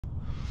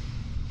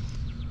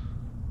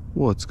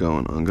What's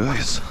going on,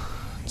 guys?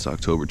 It's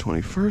October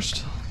 21st.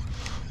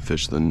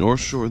 Fished the North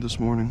Shore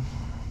this morning.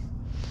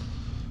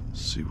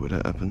 See what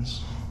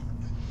happens.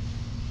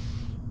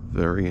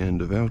 Very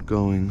end of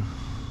outgoing.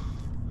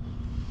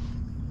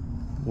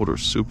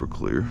 Water's super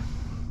clear.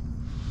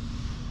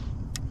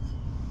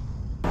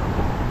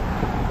 Alright,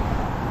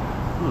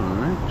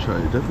 try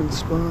a different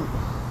spot.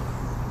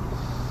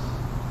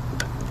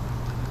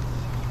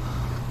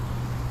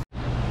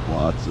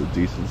 Lots of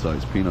decent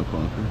sized peanut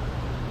bunker.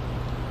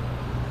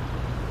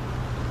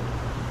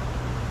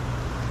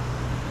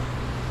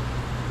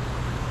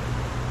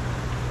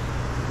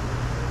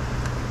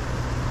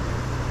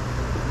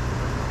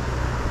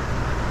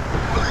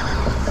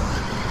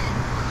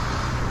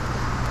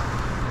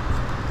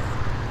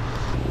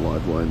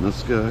 Live line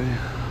this guy.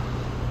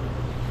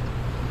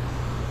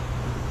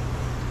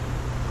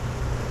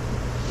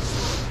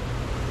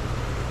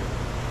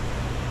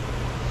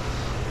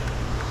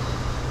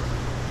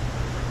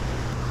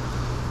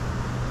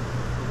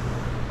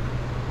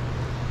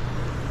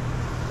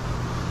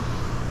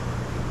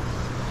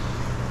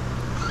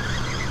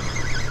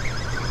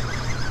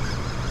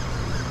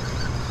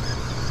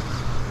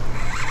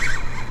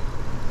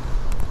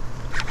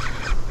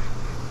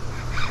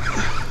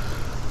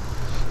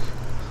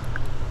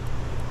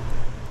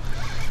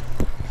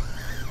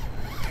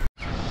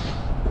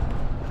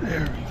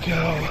 There we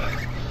go.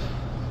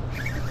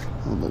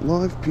 On the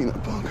live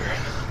peanut bunker.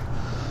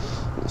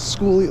 A little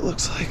schoolie it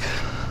looks like.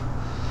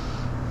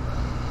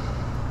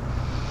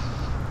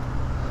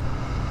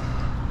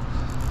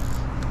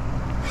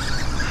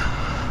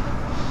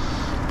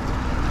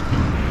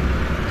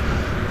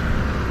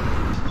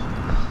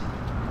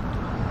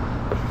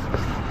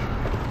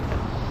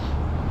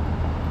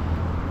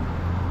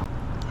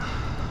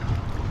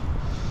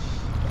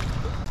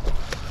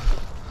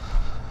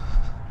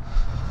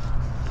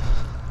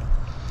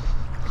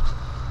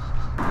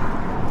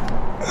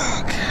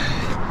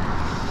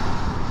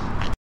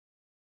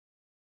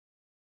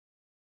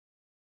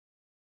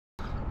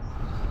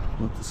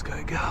 Let this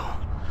guy go.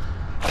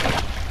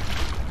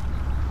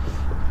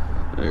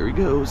 There he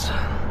goes.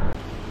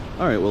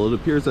 All right, well, it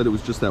appears that it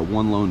was just that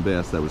one lone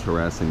bass that was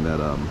harassing that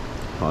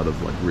pot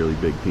of like really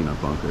big peanut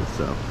bunkers.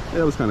 So yeah,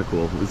 that was kind of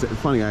cool. It was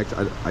funny,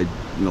 actually. I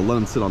let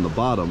him sit on the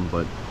bottom,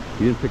 but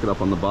he didn't pick it up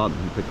on the bottom.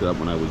 He picked it up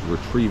when I was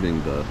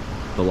retrieving the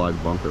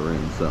live bunker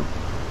in. So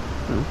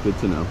good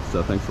to know.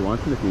 So thanks for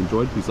watching. If you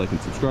enjoyed, please like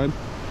and subscribe.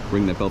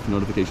 Ring that bell for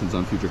notifications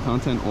on future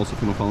content. Also,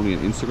 if you want to follow me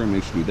on Instagram,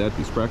 make sure to do that.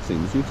 Be Sprack,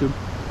 same as YouTube.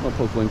 I'll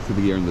post links to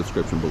the gear in the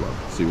description below.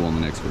 See you all in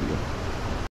the next video.